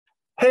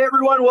Hey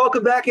everyone,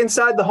 welcome back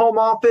inside the home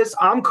office.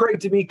 I'm Craig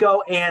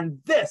D'Amico, and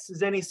this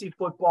is NEC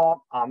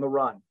Football on the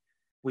Run.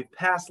 We've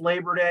passed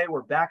Labor Day,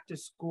 we're back to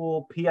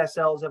school,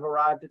 PSLs have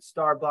arrived at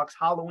Starbucks,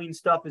 Halloween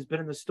stuff has been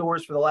in the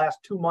stores for the last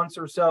 2 months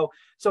or so.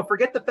 So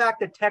forget the fact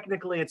that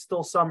technically it's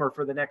still summer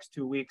for the next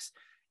 2 weeks.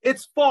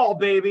 It's fall,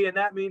 baby, and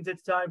that means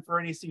it's time for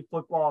NEC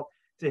Football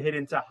to hit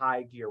into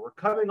high gear. We're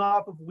coming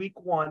off of week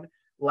one.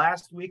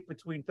 Last week,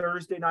 between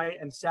Thursday night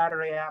and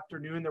Saturday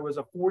afternoon, there was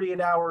a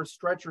 48-hour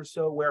stretch or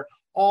so where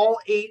all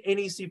 8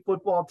 NEC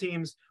football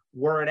teams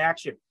were in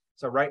action.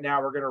 So right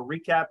now, we're going to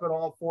recap it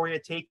all for you,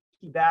 take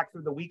you back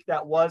through the week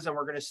that was, and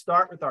we're going to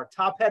start with our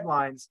top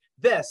headlines.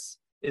 This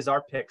is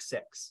our Pick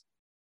Six.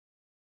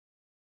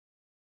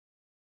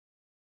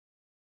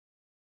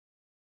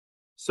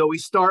 So we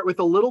start with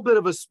a little bit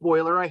of a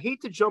spoiler. I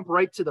hate to jump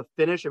right to the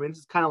finish. I mean, this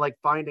is kind of like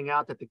finding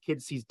out that the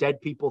kid sees dead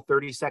people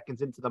 30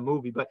 seconds into the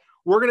movie, but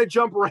we're going to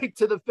jump right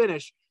to the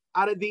finish.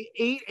 Out of the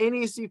 8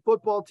 NEC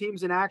football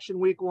teams in action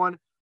week one,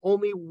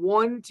 only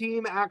one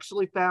team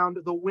actually found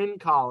the win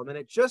column, and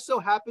it just so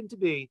happened to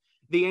be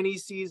the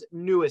NEC's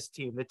newest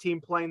team, the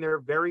team playing their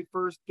very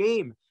first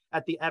game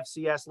at the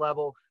FCS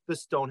level, the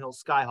Stonehill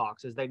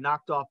Skyhawks, as they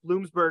knocked off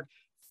Bloomsburg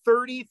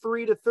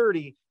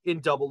 33-30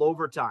 in double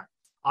overtime.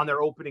 On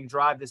their opening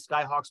drive, the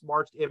Skyhawks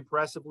marched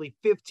impressively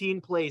 15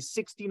 plays,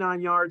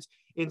 69 yards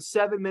in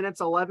 7 minutes,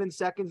 11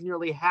 seconds,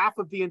 nearly half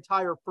of the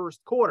entire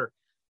first quarter.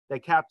 They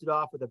capped it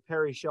off with a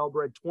Perry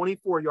Shelbred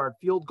 24-yard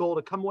field goal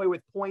to come away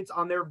with points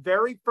on their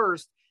very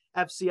first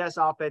FCS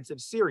offensive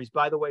series.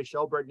 By the way,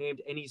 Shelbred named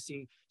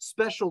NEC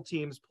Special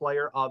Teams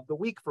Player of the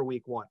Week for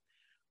week one.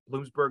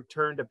 Bloomsburg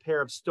turned a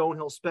pair of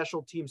Stonehill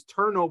special teams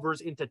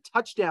turnovers into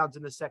touchdowns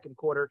in the second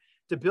quarter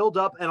to build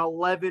up an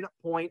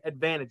 11-point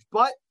advantage.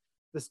 But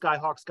the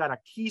Skyhawks got a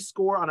key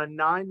score on a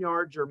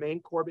 9-yard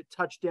Jermaine Corbett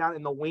touchdown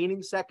in the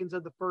waning seconds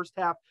of the first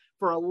half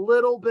for a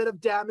little bit of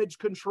damage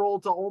control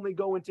to only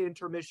go into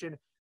intermission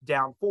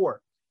down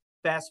 4.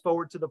 Fast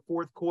forward to the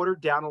fourth quarter,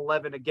 down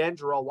 11 again.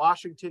 Jarrell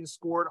Washington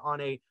scored on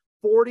a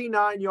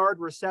 49-yard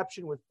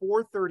reception with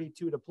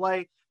 4:32 to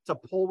play to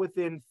pull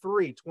within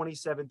 3,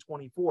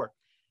 27-24.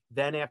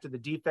 Then after the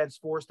defense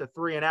forced a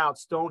 3-and-out,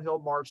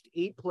 Stonehill marched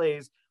 8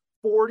 plays,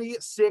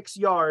 46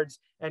 yards,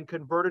 and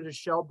converted a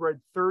Shelbred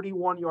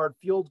 31-yard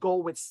field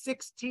goal with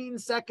 16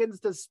 seconds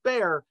to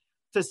spare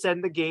to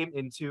send the game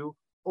into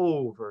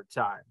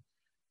overtime.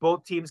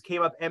 Both teams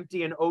came up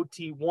empty in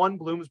OT1.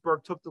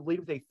 Bloomsburg took the lead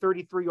with a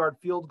 33-yard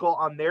field goal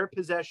on their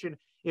possession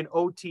in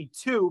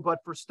OT2, but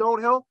for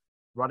Stonehill,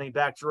 running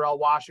back Jarrell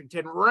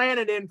Washington ran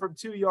it in from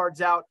 2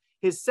 yards out,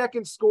 his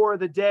second score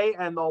of the day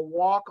and the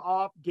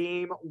walk-off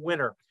game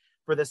winner.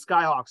 For the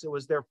Skyhawks, it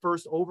was their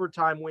first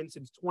overtime win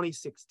since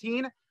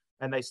 2016,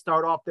 and they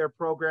start off their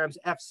program's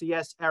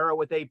FCS era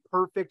with a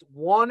perfect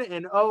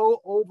 1-0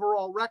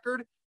 overall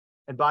record.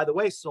 And by the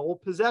way, sole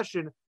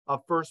possession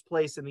of first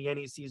place in the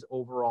NEC's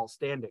overall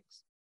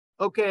standings.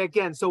 Okay,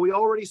 again, so we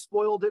already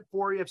spoiled it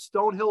for you. If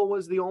Stonehill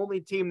was the only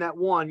team that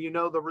won, you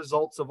know the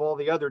results of all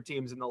the other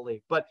teams in the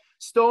league. But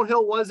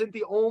Stonehill wasn't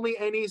the only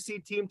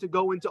NEC team to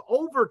go into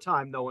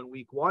overtime, though, in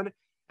week one.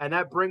 And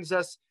that brings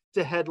us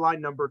to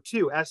headline number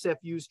 2,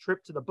 SFU's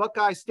trip to the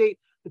Buckeye State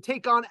to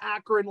take on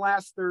Akron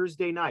last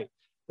Thursday night.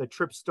 The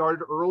trip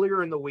started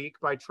earlier in the week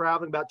by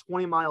traveling about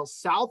 20 miles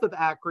south of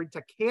Akron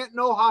to Canton,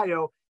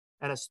 Ohio,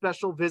 and a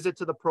special visit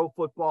to the Pro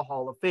Football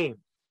Hall of Fame.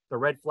 The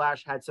Red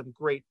Flash had some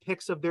great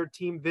pics of their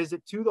team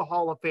visit to the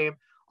Hall of Fame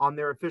on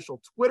their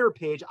official Twitter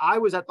page. I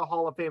was at the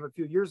Hall of Fame a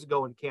few years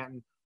ago in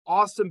Canton.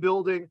 Awesome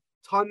building,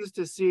 tons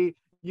to see.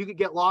 You could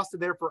get lost in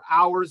there for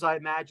hours. I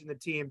imagine the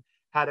team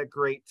had a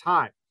great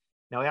time.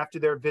 Now, after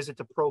their visit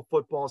to Pro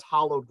Football's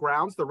hallowed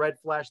grounds, the Red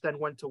Flash then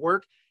went to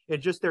work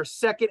in just their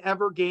second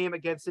ever game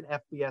against an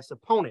FBS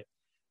opponent.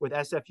 With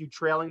SFU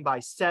trailing by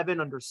 7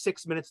 under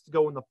 6 minutes to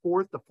go in the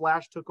fourth, the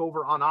Flash took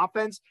over on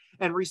offense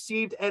and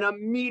received an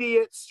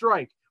immediate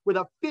strike with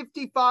a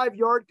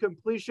 55-yard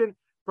completion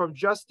from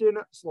Justin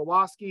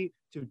Slawowski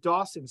to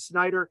Dawson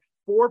Snyder.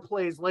 4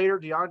 plays later,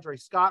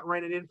 DeAndre Scott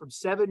ran it in from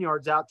 7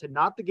 yards out to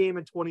knot the game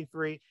in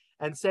 23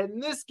 and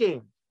send this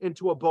game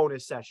into a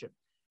bonus session.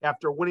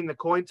 After winning the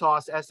coin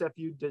toss,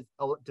 SFU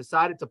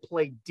decided to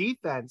play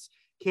defense.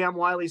 Cam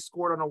Wiley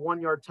scored on a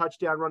 1-yard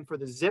touchdown run for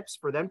the Zips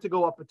for them to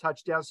go up a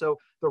touchdown. So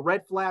the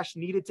Red Flash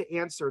needed to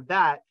answer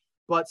that.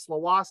 But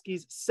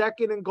Slawowski's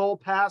second and goal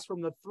pass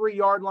from the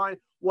 3-yard line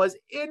was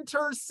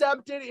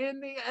intercepted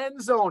in the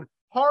end zone.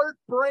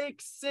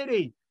 Heartbreak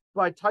City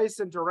by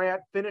Tyson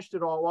Durant finished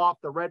it all off.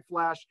 The Red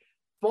Flash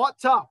fought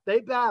tough. They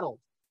battled,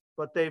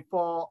 but they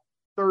fall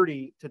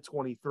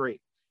 30-23.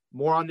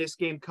 More on this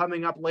game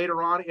coming up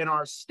later on in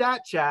our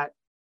stat chat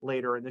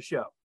later in the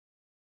show.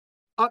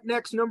 Up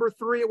next, number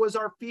 3, it was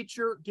our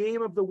feature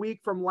game of the week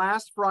from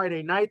last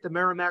Friday night. The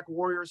Merrimack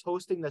Warriors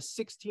hosting the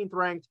 16th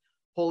ranked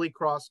Holy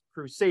Cross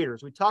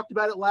Crusaders. We talked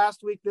about it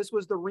last week. This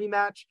was the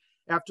rematch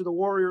after the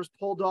Warriors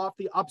pulled off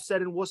the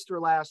upset in Worcester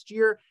last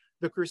year.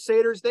 The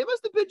Crusaders, they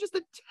must have been just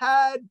a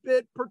tad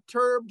bit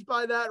perturbed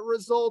by that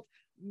result.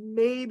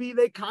 Maybe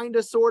they kind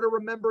of sort of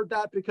remembered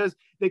that because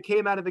they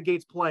came out of the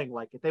gates playing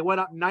like it. They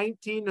went up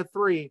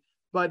 19-3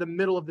 by the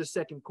middle of the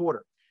second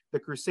quarter. The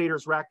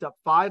Crusaders racked up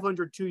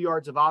 502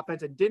 yards of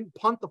offense and didn't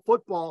punt the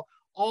football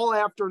all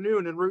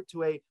afternoon en route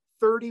to a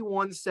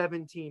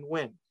 31-17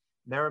 win.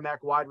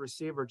 Merrimack wide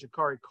receiver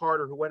Jakari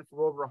Carter, who went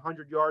for over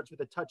 100 yards with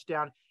a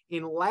touchdown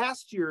in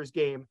last year's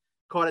game,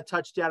 caught a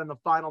touchdown in the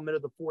final minute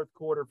of the fourth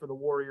quarter for the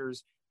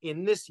Warriors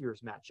in this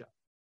year's matchup.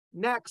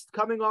 Next,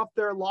 coming off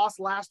their loss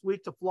last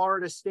week to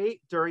Florida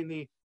State during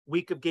the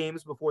week of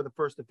games before the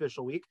first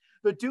official week,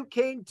 the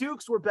Duquesne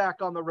Dukes were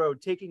back on the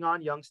road taking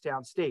on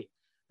Youngstown State.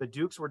 The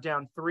Dukes were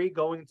down 3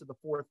 going into the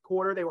fourth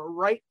quarter. They were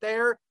right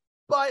there,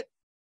 but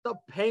the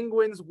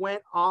Penguins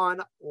went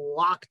on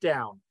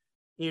lockdown.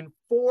 In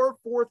 4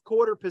 fourth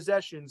quarter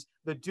possessions,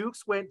 the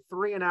Dukes went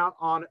 3 and out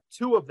on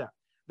 2 of them.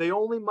 They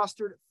only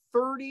mustered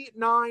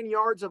 39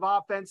 yards of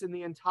offense in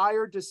the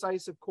entire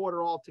decisive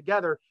quarter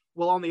altogether,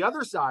 while on the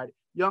other side,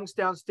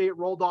 Youngstown State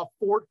rolled off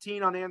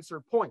 14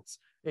 unanswered points,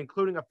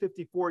 including a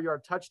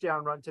 54-yard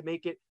touchdown run to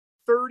make it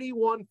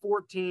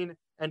 31-14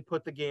 and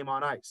put the game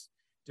on ice.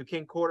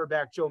 Duquesne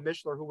quarterback Joe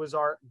Mishler, who was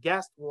our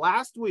guest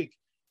last week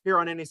here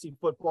on NEC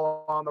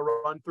Football on the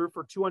Run, threw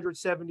for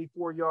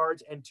 274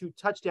 yards and 2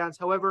 touchdowns.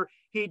 However,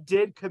 he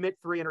did commit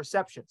 3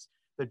 interceptions.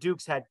 The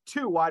Dukes had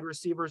 2 wide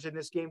receivers in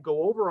this game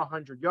go over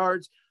 100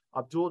 yards,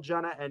 Abdul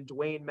Jannah and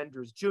Dwayne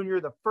Menders Jr.,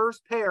 the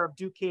first pair of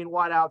Duquesne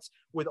wideouts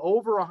with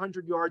over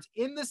 100 yards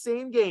in the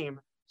same game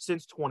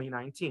since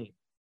 2019.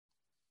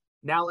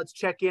 Now let's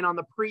check in on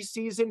the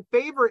preseason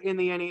favorite in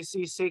the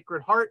NEC,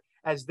 Sacred Heart,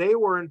 as they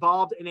were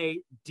involved in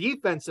a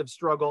defensive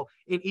struggle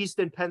in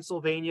Easton,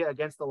 Pennsylvania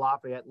against the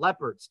Lafayette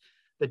Leopards.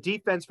 The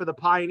defense for the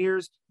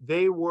Pioneers,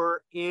 they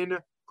were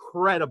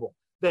incredible.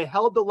 They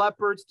held the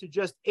Leopards to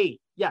just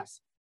 8, yes,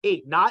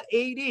 8, not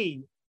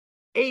 80,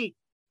 8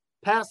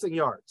 passing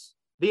yards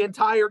the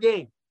entire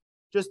game.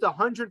 Just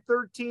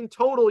 113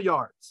 total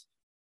yards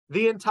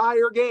the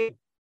entire game.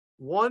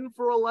 1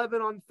 for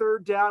 11 on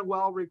third down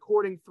while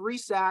recording 3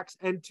 sacks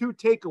and 2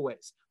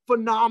 takeaways.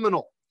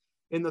 Phenomenal.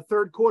 In the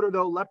third quarter,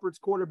 though, Leopards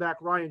quarterback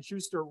Ryan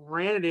Schuster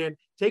ran it in,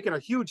 taking a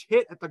huge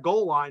hit at the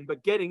goal line,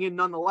 but getting in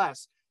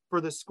nonetheless for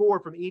the score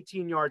from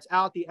 18 yards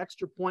out. The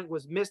extra point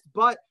was missed,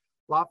 but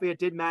Lafayette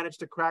did manage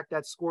to crack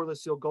that scoreless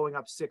seal, going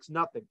up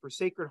 6-0. For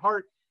Sacred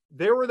Heart,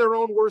 they were their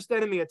own worst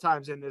enemy at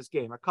times in this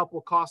game. A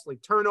couple costly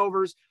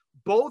turnovers,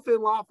 both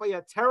in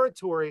Lafayette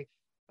territory,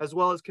 as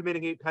well as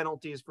committing 8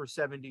 penalties for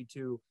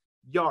 72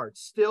 yards.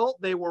 Still,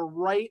 they were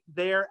right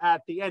there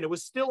at the end. It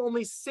was still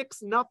only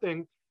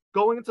 6-0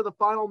 going into the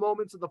final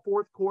moments of the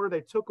fourth quarter.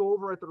 They took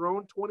over at their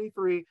own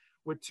 23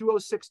 with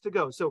 2:06 to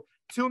go. So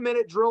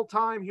 2-minute drill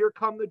time. Here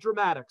come the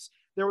dramatics.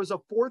 There was a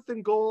 4th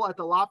and goal at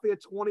the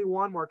Lafayette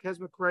 21. Marquez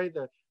McCray,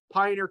 the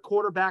Pioneer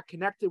quarterback,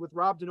 connected with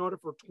Rob Denota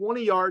for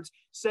 20 yards,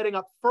 setting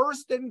up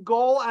 1st and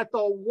goal at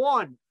the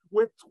 1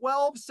 with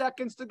 12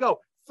 seconds to go.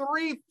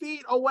 3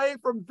 feet away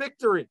from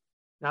victory.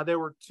 Now, there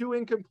were 2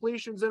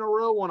 incompletions in a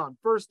row, one on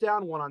first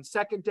down, one on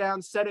second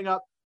down, setting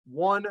up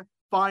one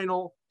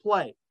final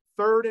play.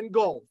 3rd and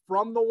goal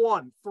from the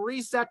 1,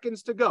 3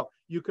 seconds to go.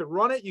 You could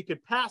run it, you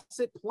could pass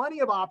it, plenty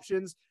of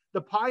options.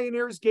 The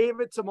Pioneers gave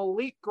it to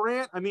Malik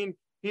Grant. I mean,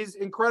 he's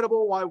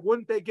incredible. Why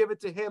wouldn't they give it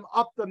to him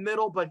up the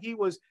middle? But he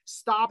was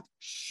stopped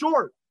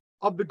short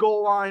of the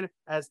goal line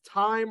as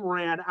time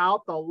ran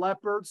out. The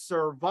Leopards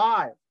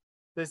survived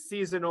the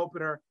season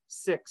opener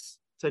 6-0.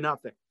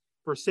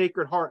 For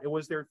Sacred Heart, it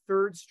was their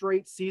 3rd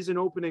straight season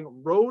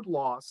opening road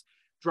loss,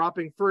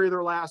 dropping 3 of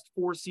their last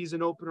 4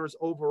 season openers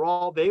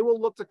overall. They will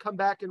look to come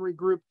back and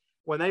regroup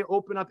when they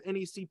open up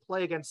NEC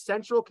play against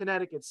Central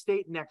Connecticut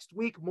State next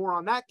week. More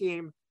on that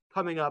game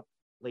coming up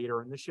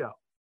later in the show.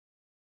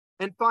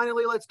 And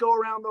finally, let's go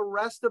around the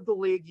rest of the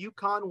league.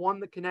 UConn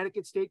won the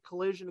Connecticut State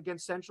collision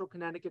against Central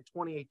Connecticut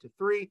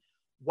 28-3.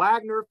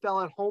 Wagner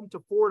fell at home to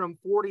Fordham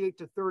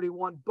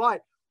 48-31,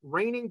 but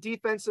reigning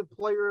defensive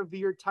player of the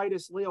year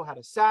Titus Leo had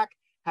a sack,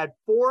 had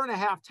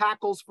 4.5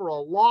 tackles for a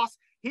loss.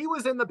 He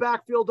was in the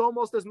backfield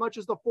almost as much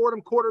as the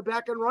Fordham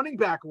quarterback and running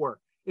back were.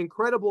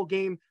 Incredible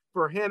game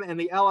for him, and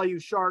the LIU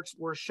Sharks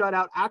were shut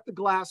out at the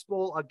Glass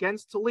Bowl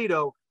against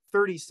Toledo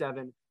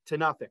 37-0.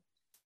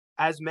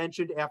 As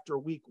mentioned, after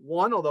week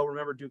 1, although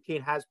remember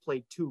Duquesne has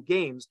played 2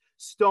 games,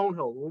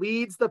 Stonehill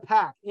leads the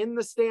pack in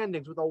the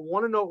standings with a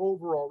 1-0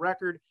 overall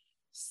record.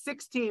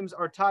 6 teams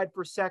are tied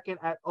for second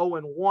at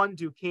 0-1.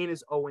 Duquesne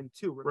is 0-2.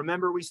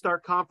 Remember, we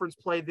start conference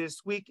play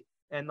this week,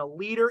 and the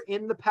leader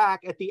in the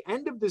pack at the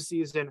end of the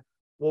season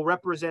will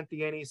represent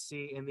the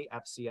NEC in the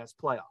FCS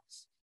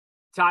playoffs.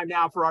 Time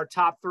now for our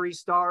top 3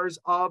 stars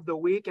of the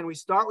week, and we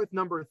start with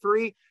number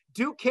 3,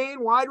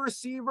 Duquesne wide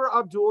receiver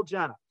Abdul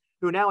Jannah,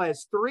 who now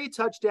has 3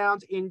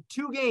 touchdowns in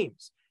 2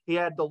 games. He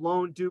had the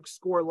lone Duke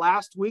score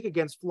last week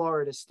against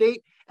Florida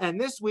State, and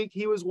this week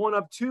he was one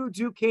of 2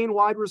 Duquesne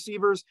wide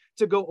receivers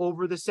to go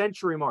over the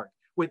century mark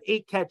with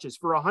 8 catches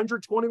for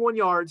 121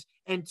 yards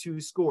and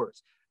 2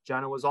 scores.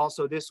 Jannah was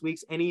also this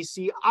week's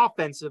NEC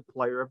Offensive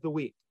Player of the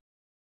Week.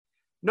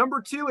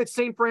 Number 2, it's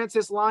St.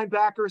 Francis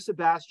linebacker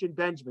Sebastian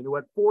Benjamin, who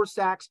had 4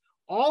 sacks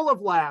all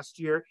of last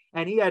year,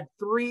 and he had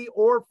 3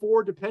 or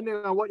 4, depending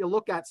on what you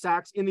look at,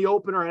 sacks in the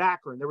opener at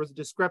Akron. There was a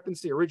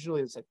discrepancy.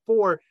 Originally it said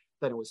 4,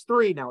 Then it was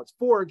 3. Now it's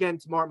 4 again.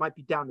 Tomorrow it might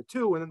be down to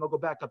 2, and then they'll go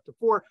back up to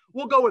 4.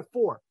 We'll go with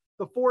 4.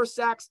 The 4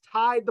 sacks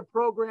tied the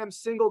program's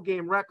single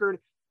game record.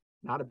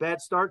 Not a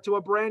bad start to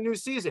a brand new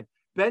season.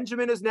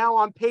 Benjamin is now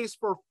on pace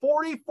for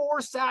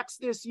 44 sacks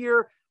this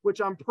year,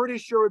 which I'm pretty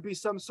sure would be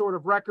some sort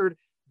of record.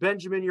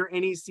 Benjamin, your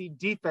NEC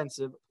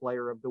Defensive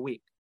Player of the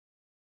Week.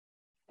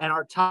 And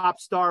our top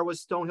star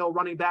was Stonehill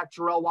running back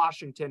Jarrell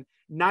Washington.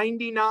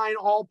 99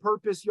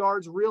 all-purpose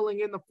yards, reeling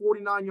in the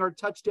 49-yard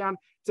touchdown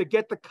to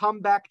get the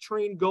comeback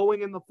train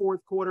going in the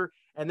fourth quarter,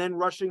 and then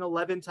rushing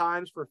 11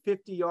 times for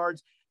 50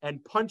 yards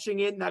and punching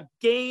in the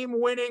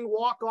game-winning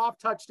walk-off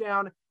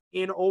touchdown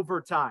in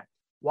overtime.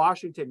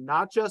 Washington,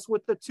 not just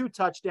with the 2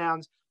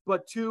 touchdowns,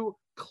 but 2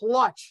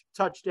 clutch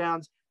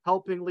touchdowns,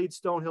 helping lead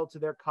Stonehill to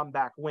their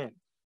comeback win.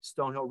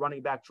 Stonehill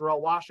running back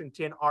Jarrell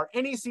Washington, our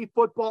NEC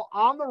football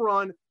on the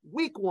run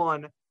week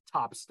 1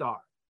 top star.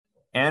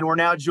 And we're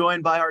now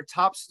joined by our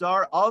top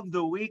star of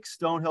the week,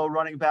 Stonehill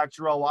running back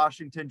Jarrell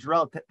Washington.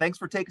 Jarrell, thanks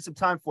for taking some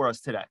time for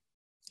us today.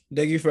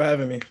 Thank you for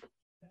having me.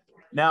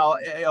 Now,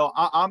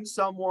 I'm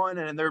someone,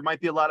 and there might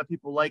be a lot of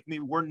people like me,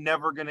 we're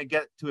never going to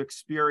get to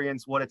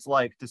experience what it's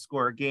like to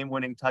score a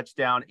game-winning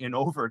touchdown in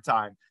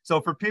overtime. So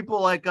for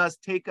people like us,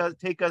 take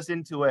us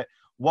into it.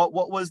 What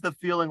was the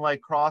feeling like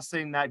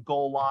crossing that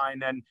goal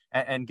line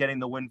and getting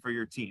the win for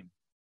your team?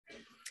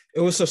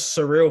 It was a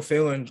surreal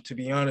feeling, to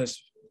be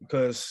honest,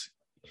 because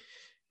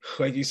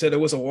like you said, it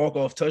was a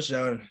walk-off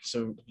touchdown. It's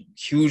a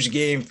huge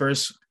game,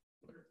 first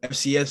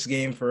FCS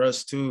game for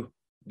us too,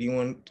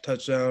 D1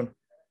 touchdown.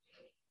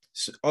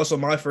 It's also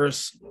my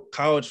first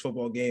college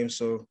football game,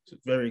 so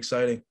it's very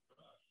exciting.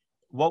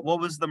 What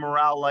was the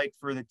morale like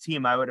for the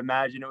team? I would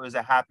imagine it was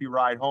a happy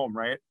ride home,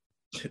 right?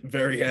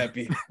 Very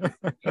happy.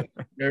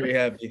 Very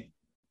happy.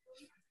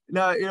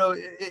 No,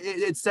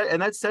 it said, and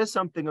that says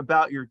something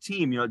about your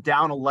team,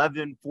 down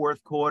 11,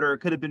 fourth quarter. It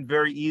could have been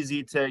very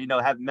easy to,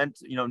 have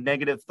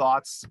negative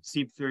thoughts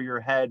seep through your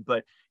head,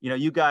 but,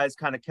 you guys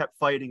kind of kept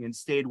fighting and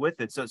stayed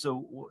with it.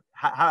 So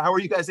how are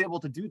you guys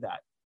able to do that?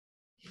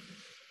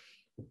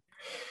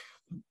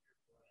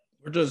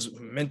 We're just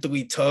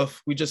mentally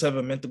tough. We just have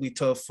a mentally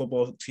tough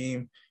football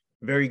team,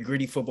 very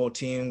gritty football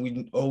team.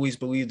 We always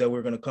believe that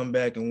we're going to come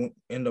back and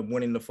end up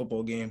winning the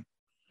football game.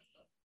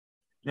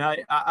 Now,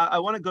 I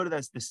want to go to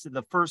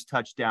the first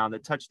touchdown, the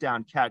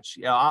touchdown catch.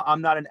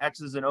 I'm not an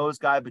X's and O's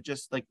guy, but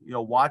just like,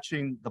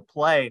 watching the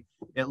play,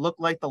 it looked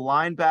like the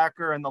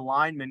linebacker and the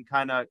lineman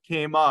kind of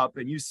came up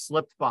and you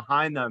slipped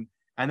behind them.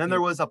 And then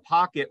there was a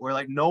pocket where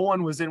like no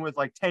one was in with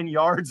like 10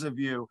 yards of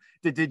you.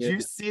 Did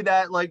you see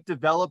that like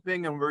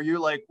developing, and were you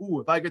like, ooh,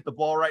 if I get the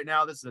ball right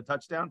now, this is a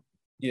touchdown?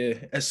 Yeah.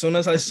 As soon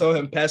as I saw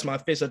him pass my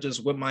face, I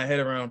just whipped my head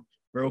around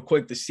real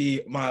quick to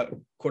see my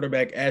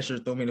quarterback Asher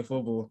throw me the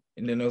football.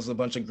 And then there was a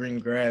bunch of green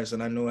grass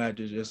and I knew I had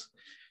to just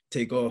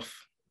take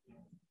off.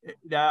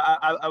 Yeah,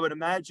 I would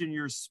imagine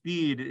your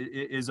speed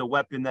is a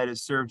weapon that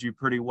has served you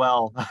pretty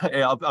well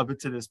up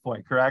to this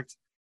point, correct?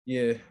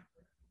 Yeah.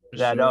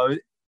 That sure.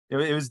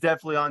 It was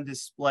definitely on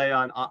display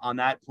on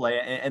that play.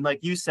 And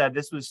like you said,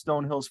 this was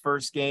Stonehill's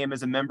first game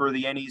as a member of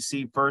the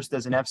NEC, first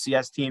as an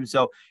FCS team.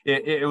 So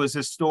it was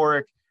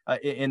historic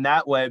in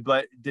that way.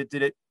 But did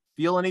it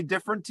feel any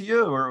different to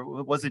you,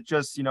 or was it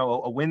just,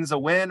 a win's a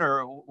win,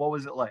 or what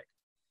was it like?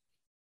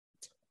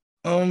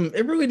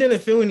 It really didn't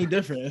feel any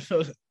different. It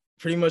felt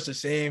pretty much the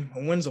same.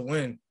 A win's a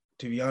win,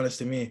 to be honest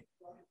to me.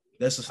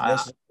 That's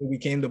what we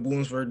came to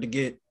Bloomsburg to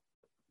get,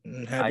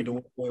 and happy to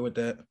walk away with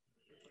that.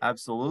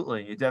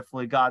 Absolutely. You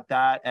definitely got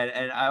that.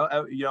 And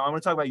I want to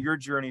talk about your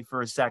journey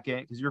for a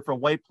second, because you're from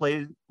White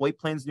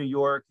Plains, New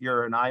York.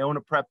 You're an Iona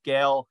Prep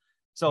Gale.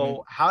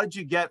 So how did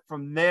you get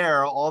from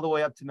there all the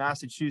way up to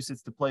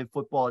Massachusetts to play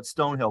football at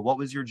Stonehill? What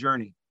was your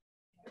journey?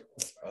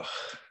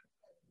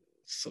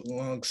 It's a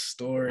long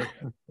story.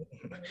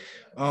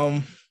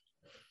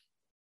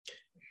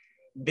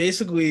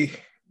 Basically,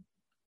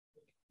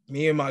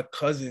 me and my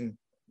cousin,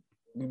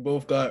 we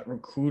both got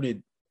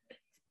recruited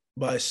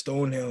by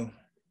Stonehill.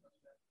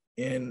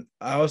 And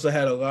I also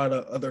had a lot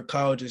of other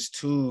colleges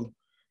too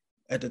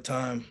at the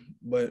time,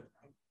 but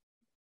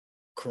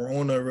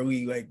Corona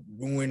really like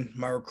ruined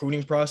my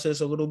recruiting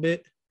process a little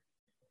bit.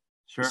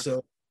 Sure.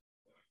 So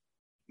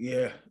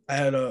yeah, I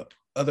had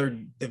other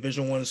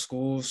Division I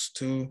schools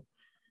too,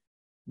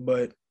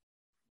 but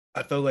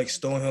I felt like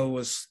Stonehill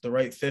was the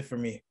right fit for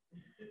me.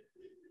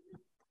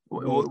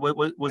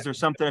 Was there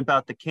something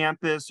about the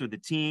campus or the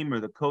team or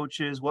the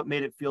coaches? What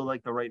made it feel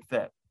like the right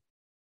fit?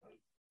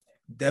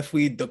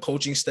 Definitely the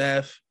coaching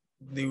staff.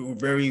 They were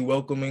very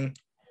welcoming.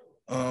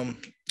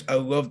 I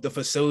loved the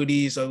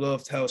facilities. I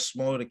loved how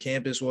small the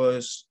campus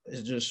was.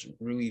 It just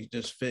really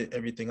just fit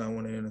everything I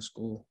wanted in a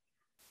school.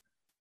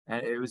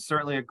 And it was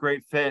certainly a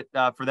great fit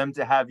for them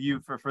to have you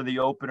for the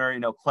opener,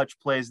 clutch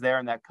plays there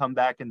and that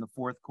comeback in the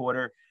fourth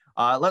quarter.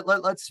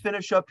 Let's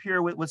finish up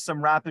here with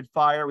some rapid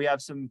fire. We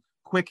have some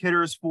quick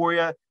hitters for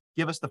you.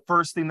 Give us the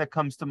first thing that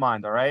comes to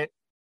mind. All right.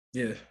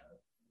 Yeah.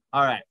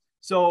 All right.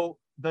 So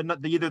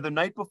either the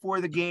night before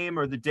the game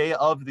or the day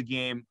of the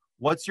game,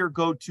 what's your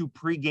go-to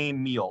pregame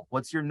meal?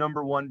 What's your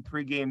number one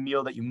pregame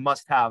meal that you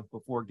must have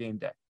before game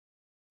day?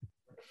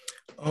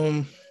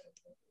 Um,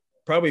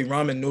 Probably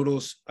ramen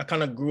noodles. I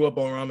kind of grew up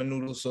on ramen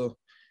noodles, so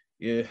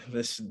yeah,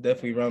 that's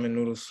definitely ramen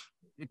noodles.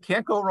 You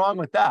can't go wrong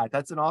with that.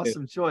 That's an Yeah.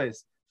 awesome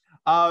choice.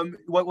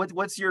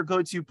 What's your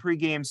go-to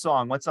pregame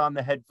song? What's on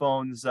the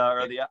headphones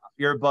or the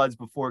earbuds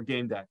before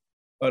game day?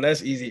 Oh,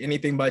 that's easy.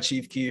 Anything by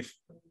Chief Keef.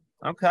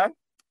 Okay.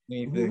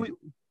 Anything.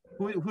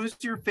 Who's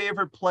your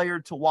favorite player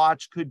to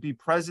watch? Could be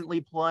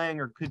presently playing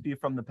or could be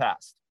from the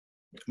past.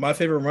 My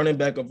favorite running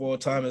back of all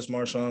time is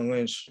Marshawn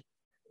Lynch,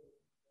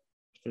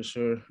 for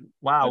sure.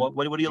 Wow.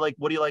 What do you like?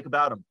 What do you like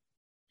about him?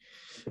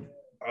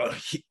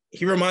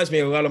 He reminds me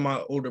a lot of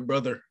my older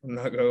brother. I'm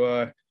not gonna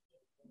lie.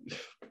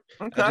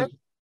 Okay.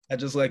 I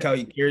just like how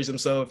he carries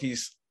himself.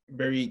 He's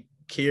very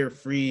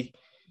carefree.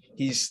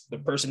 He's the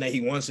person that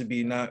he wants to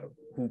be, not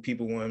who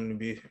people want him to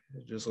be. I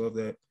just love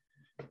that.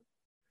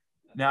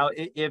 Now,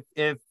 if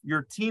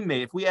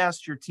if we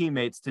asked your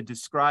teammates to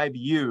describe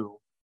you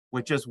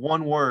with just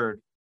one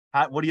word,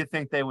 what do you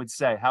think they would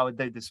say? How would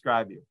they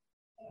describe you?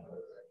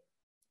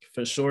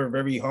 For sure,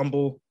 very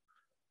humble,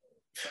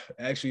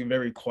 actually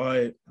very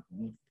quiet,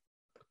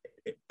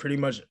 pretty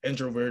much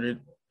introverted,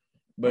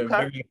 but Okay.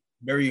 very,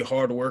 very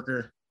hard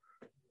worker.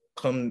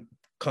 Come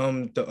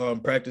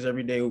to practice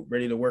every day,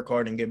 ready to work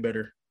hard and get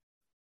better.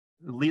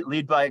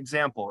 Lead by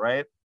example,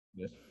 right?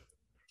 Yeah.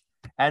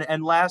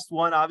 And last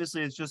one,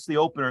 obviously, is just the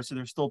opener, so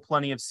there's still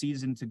plenty of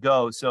season to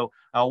go. So,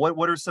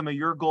 what are some of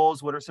your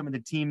goals? What are some of the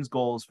team's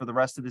goals for the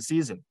rest of the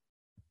season?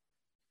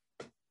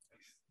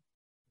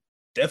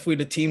 Definitely,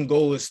 the team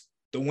goal is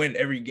to win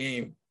every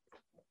game,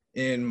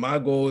 and my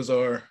goals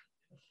are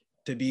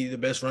to be the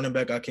best running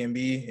back I can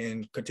be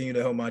and continue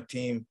to help my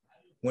team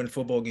win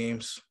football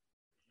games.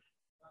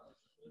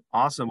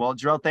 Awesome. Well,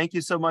 Jarrell, thank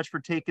you so much for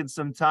taking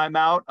some time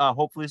out.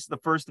 Hopefully, this is the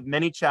first of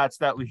many chats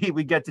that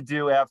we get to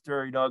do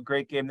after a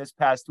great game this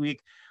past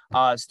week.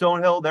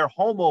 Stonehill, their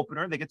home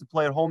opener, they get to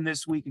play at home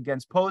this week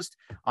against Post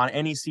on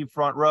NEC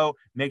Front Row.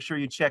 Make sure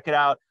you check it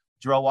out.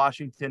 Jarrell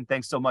Washington,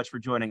 thanks so much for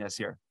joining us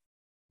here.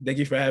 Thank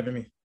you for having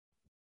me.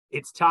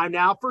 It's time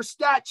now for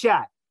Stat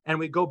Chat, and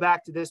we go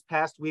back to this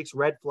past week's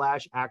Red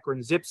Flash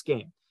Akron Zips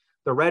game.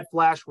 The Red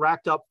Flash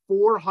racked up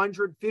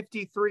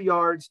 453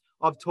 yards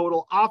of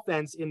total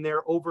offense in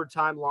their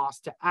overtime loss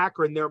to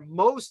Akron, their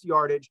most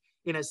yardage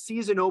in a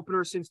season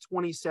opener since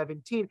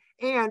 2017,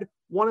 and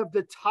one of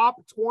the top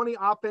 20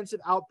 offensive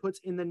outputs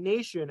in the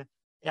nation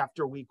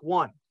after week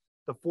one.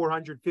 The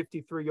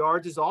 453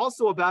 yards is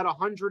also about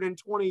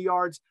 120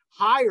 yards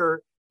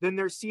higher than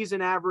their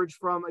season average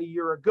from a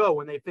year ago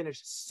when they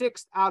finished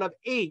 6th out of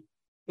 8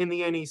 in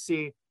the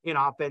NEC in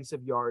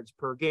offensive yards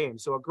per game.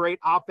 So a great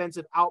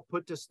offensive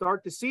output to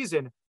start the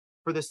season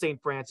for the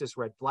St. Francis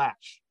Red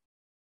Flash.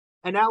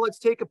 And now let's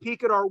take a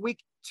peek at our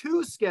week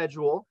 2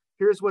 schedule.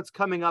 Here's what's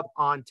coming up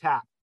on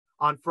tap.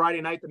 On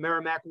Friday night, the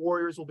Merrimack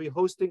Warriors will be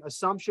hosting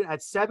Assumption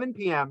at 7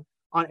 p.m.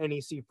 on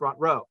NEC Front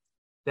Row.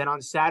 Then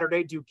on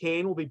Saturday,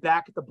 Duquesne will be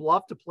back at the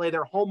Bluff to play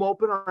their home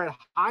opener at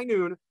high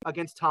noon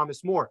against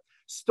Thomas More.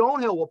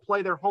 Stonehill will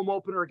play their home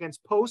opener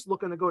against Post,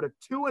 looking to go to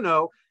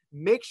 2-0.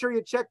 Make sure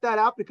you check that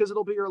out because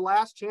it'll be your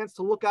last chance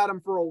to look at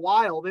them for a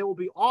while. They will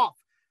be off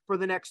for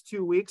the next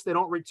 2 weeks. They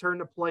don't return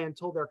to play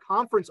until their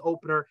conference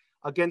opener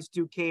against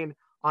Duquesne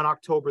on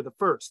October the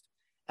 1st.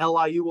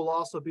 LIU will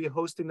also be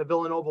hosting the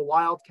Villanova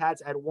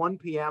Wildcats at 1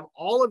 p.m.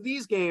 All of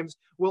these games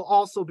will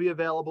also be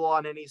available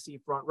on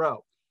NEC Front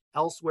Row.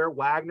 Elsewhere,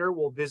 Wagner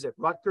will visit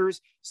Rutgers.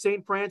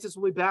 St. Francis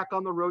will be back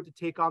on the road to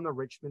take on the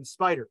Richmond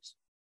Spiders.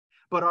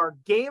 But our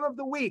game of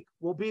the week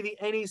will be the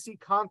NEC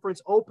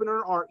Conference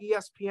opener, our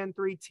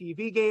ESPN3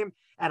 TV game,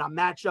 and a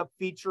matchup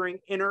featuring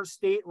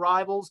interstate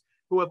rivals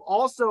who have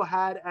also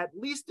had at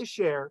least a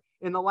share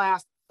in the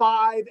last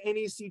 5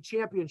 NEC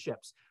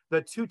championships.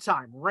 The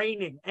two-time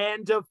reigning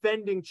and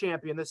defending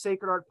champion, the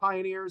Sacred Heart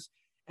Pioneers,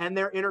 and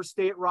their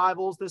interstate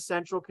rivals, the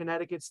Central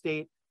Connecticut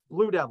State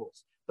Blue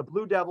Devils. The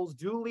Blue Devils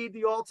do lead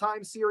the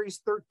all-time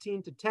series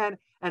 13-10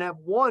 and have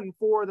won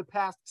 4 of the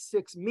past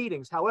 6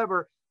 meetings.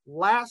 However,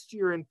 last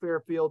year in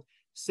Fairfield,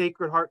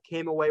 Sacred Heart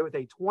came away with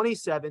a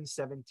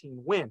 27-17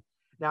 win.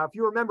 Now, if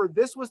you remember,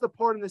 this was the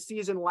part in the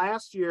season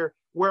last year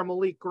where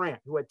Malik Grant,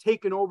 who had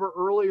taken over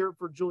earlier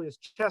for Julius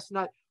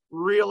Chestnut,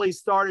 really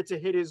started to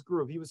hit his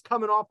groove. He was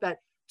coming off that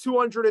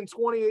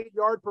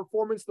 228-yard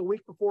performance the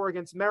week before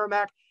against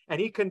Merrimack, and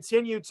he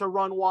continued to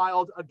run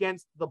wild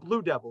against the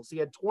Blue Devils. He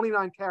had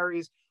 29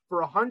 carries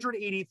for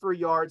 183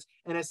 yards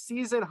and a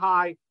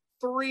season-high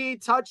 3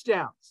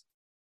 touchdowns.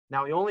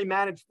 Now, he only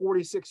managed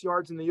 46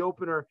 yards in the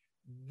opener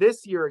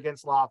this year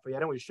against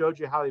Lafayette, and we showed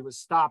you how he was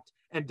stopped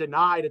and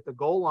denied at the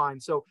goal line.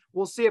 So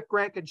we'll see if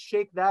Grant can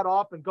shake that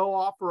off and go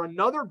off for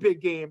another big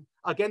game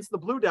against the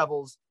Blue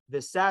Devils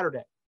this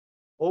Saturday.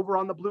 Over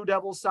on the Blue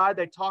Devils side,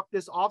 they talked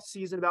this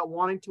offseason about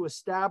wanting to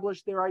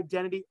establish their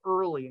identity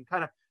early and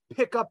kind of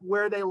pick up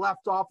where they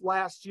left off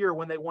last year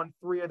when they won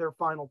 3 of their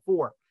final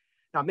 4.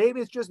 Now,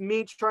 maybe it's just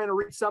me trying to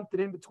read something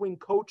in between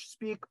coach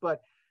speak,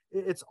 but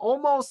it's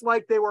almost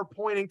like they were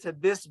pointing to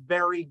this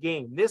very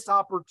game, this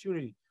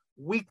opportunity,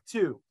 week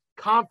 2,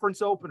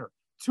 conference opener,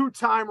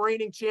 2-time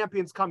reigning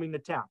champions coming to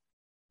town.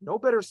 No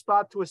better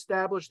spot to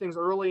establish things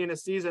early in a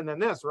season than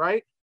this,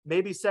 right?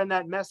 Maybe send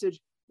that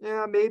message.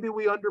 Yeah, maybe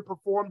we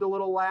underperformed a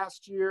little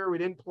last year. We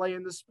didn't play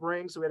in the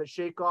spring, so we had to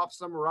shake off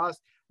some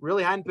rust.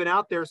 Really hadn't been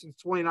out there since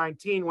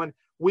 2019 when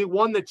we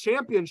won the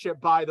championship,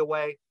 by the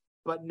way.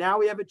 But now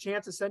we have a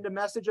chance to send a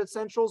message that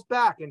Central's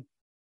back, and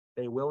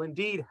they will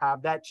indeed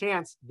have that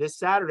chance this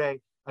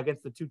Saturday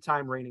against the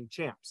two-time reigning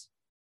champs.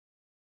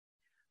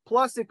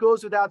 Plus, it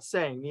goes without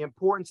saying the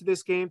importance of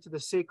this game to the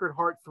Sacred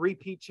Heart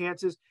three-peat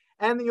chances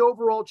and the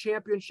overall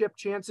championship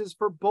chances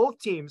for both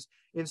teams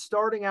in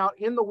starting out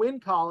in the win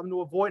column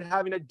to avoid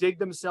having to dig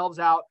themselves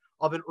out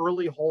of an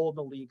early hole in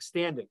the league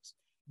standings.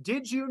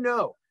 Did you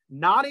know,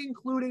 not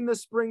including the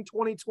spring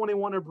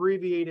 2021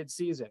 abbreviated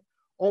season,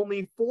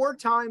 only 4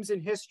 times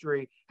in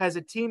history has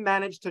a team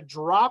managed to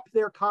drop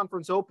their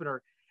conference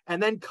opener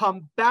and then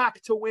come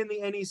back to win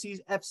the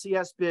NEC's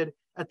FCS bid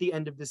at the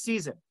end of the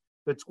season?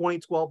 The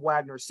 2012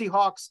 Wagner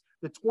Seahawks,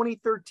 the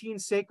 2013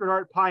 Sacred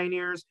Heart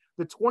Pioneers,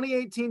 the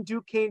 2018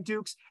 Duquesne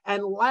Dukes,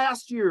 and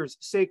last year's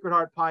Sacred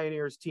Heart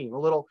Pioneers team. A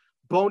little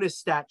bonus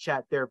stat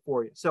chat there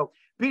for you. So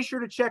be sure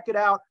to check it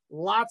out.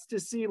 Lots to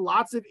see,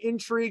 lots of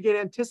intrigue and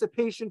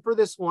anticipation for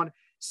this one.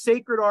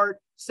 Sacred Heart,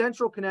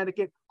 Central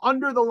Connecticut,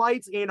 under the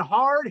lights in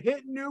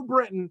hard-hit New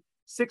Britain,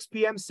 6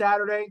 p.m.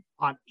 Saturday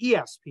on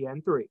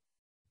ESPN3.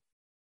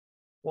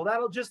 Well,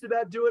 that'll just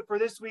about do it for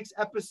this week's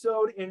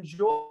episode.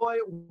 Enjoy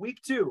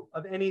week 2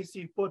 of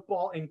NEC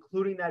football,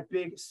 including that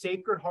big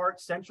Sacred Heart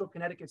Central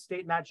Connecticut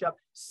State matchup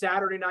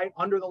Saturday night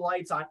under the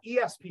lights on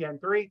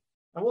ESPN3.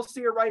 And we'll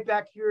see you right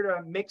back here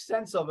to make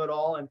sense of it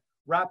all and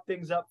wrap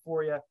things up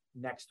for you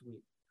next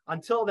week.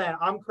 Until then,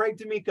 I'm Craig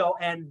D'Amico,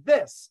 and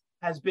this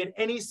has been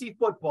NEC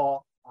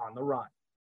Football on the Run.